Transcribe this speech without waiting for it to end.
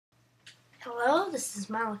Hello, this is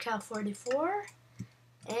MiloCow44,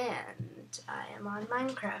 and I am on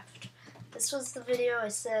Minecraft. This was the video I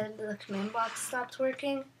said the command block stopped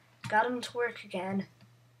working. Got him to work again.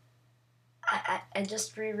 I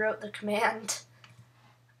just rewrote the command,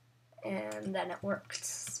 and then it worked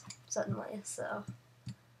suddenly, so.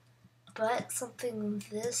 But something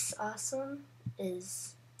this awesome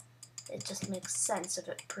is, it just makes sense if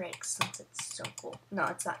it breaks since it's so cool. No,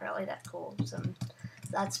 it's not really that cool.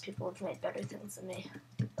 Lots of people have made better things than me,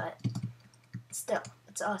 but still,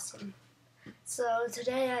 it's awesome. So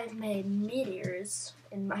today I've made meteors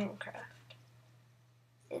in Minecraft.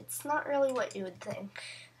 It's not really what you would think.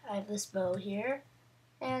 I have this bow here,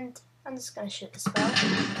 and I'm just gonna shoot this bow.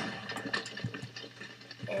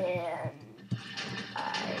 And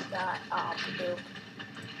I got doop.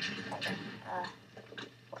 Okay.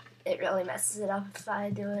 It really messes it up if I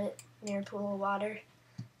do it near a pool of water.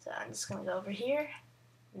 So I'm just gonna go over here.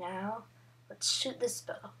 Now, let's shoot this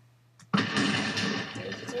bow. Goes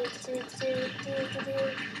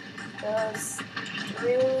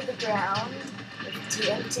through the ground with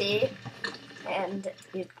TNT, and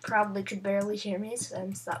you probably could barely hear me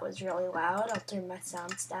since that was really loud. I'll turn my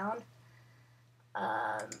sounds down.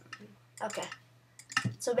 Okay.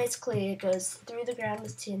 So basically, it goes through the ground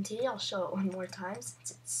with TNT. I'll show it one more time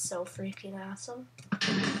since it's so freaking awesome.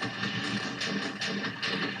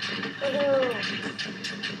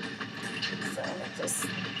 So it just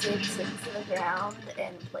digs into the ground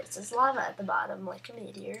and places lava at the bottom like a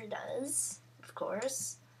meteor does, of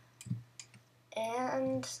course.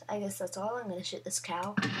 And I guess that's all. I'm going to shoot this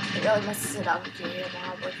cow. It really messes it up if you hear a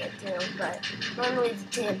mob like it too, but normally the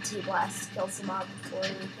TNT blast kills the mob before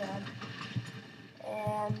you can.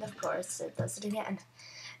 And of course it does it again.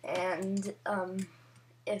 And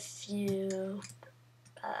if you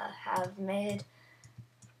have made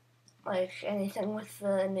like anything with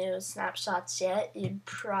the new snapshots yet, you'd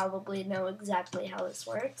probably know exactly how this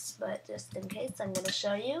works, but just in case, I'm going to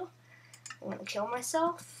show you. I'm going to kill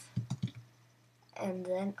myself, and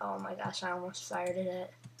then, oh my gosh, I almost fired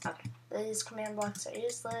it. Okay, these command blocks are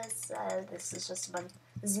useless. This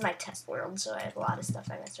is my test world, so I have a lot of stuff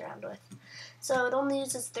I mess around with. So it only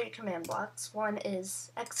uses 3 command blocks. One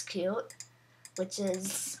is execute, which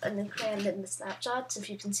is a new command in the snapshots. If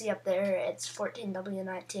you can see up there, it's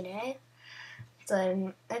 14W19A.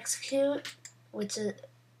 Then execute, which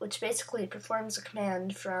basically performs a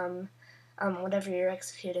command from whatever you're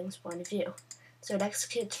executing's point of view. So it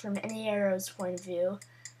executes from any arrow's point of view,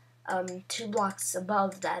 2 blocks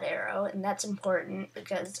above that arrow, and that's important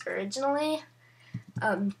because originally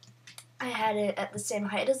I had it at the same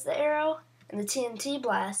height as the arrow, and the TNT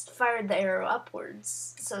blast fired the arrow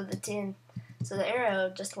upwards, so the arrow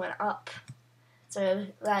just went up. So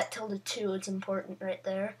that ~2 is important right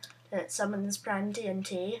there. And it summons prime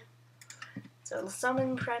TNT. So it'll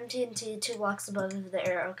summon prime TNT 2 blocks above the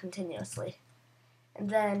arrow continuously. And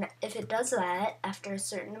then if it does that, after a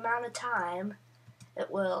certain amount of time, it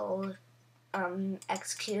will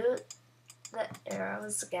execute the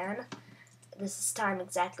arrows again. This is time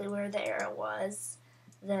exactly where the arrow was.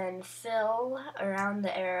 Then fill around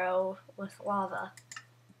the arrow with lava.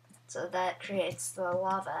 So that creates the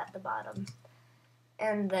lava at the bottom.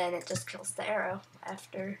 And then it just kills the arrow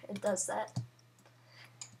after it does that.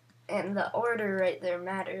 And the order right there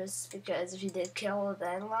matters, because if you did kill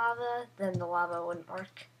then lava, then the lava wouldn't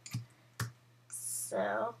work.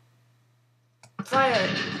 So, fire!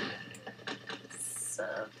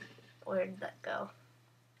 So, where did that go?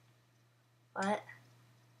 What?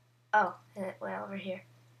 Oh, it went over here.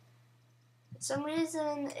 For some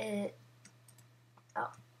reason it...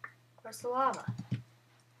 Oh. Where's the lava?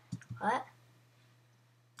 What?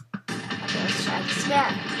 Okay, let's try this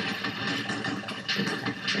again.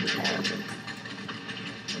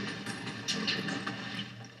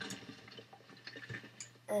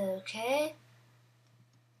 Okay.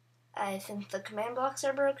 I think the command blocks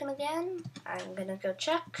are broken again. I'm gonna go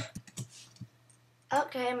check.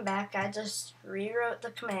 Okay, I'm back. I just rewrote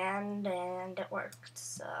the command and it worked.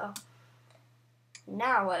 So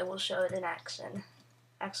now I will show it in action.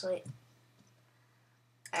 Actually,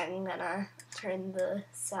 I'm gonna turn the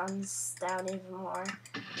sounds down even more.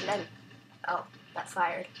 And then, oh, that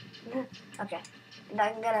fired. Okay, and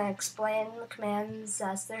I'm gonna explain the commands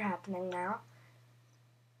as they're happening now.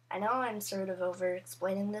 I know I'm sort of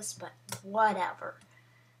over-explaining this, but whatever.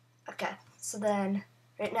 Okay, so then,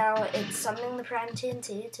 right now it's summoning the prime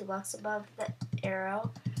TNT 2 blocks above the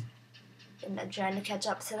arrow, and I'm trying to catch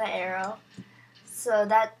up to the arrow. So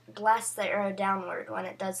that blasts the arrow downward when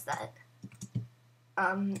it does that.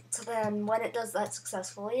 So then when it does that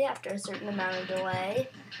successfully, after a certain amount of delay,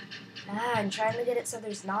 I'm trying to get it so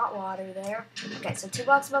there's not water there. Okay, so 2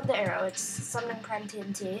 blocks above the arrow, it's summoning Prime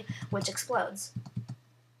TNT, which explodes.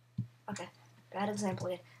 Okay, bad example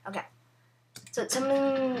again. Okay, so it's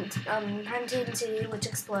summoning Prime TNT, which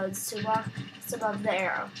explodes 2 blocks above the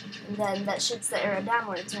arrow, and then that shoots the arrow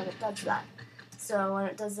downwards when it does that. So when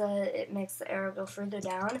it does that, it makes the arrow go further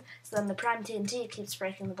down, so then the Prime TNT keeps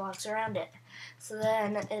breaking the blocks around it. So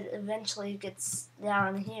then it eventually gets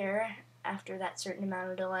down here after that certain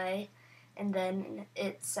amount of delay, and then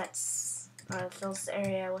it fills the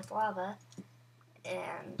area with lava,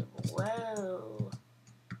 and whoa.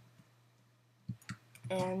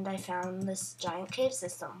 And I found this giant cave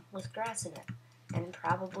system with grass in it, and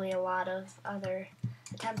probably a lot of other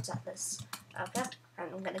attempts at this. Okay,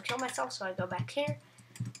 I'm gonna kill myself, so I go back here,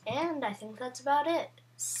 and I think that's about it.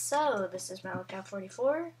 So, this is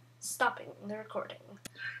Malachi44, stopping the recording.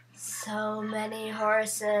 So many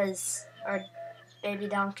horses, or baby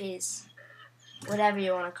donkeys, whatever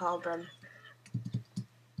you want to call them.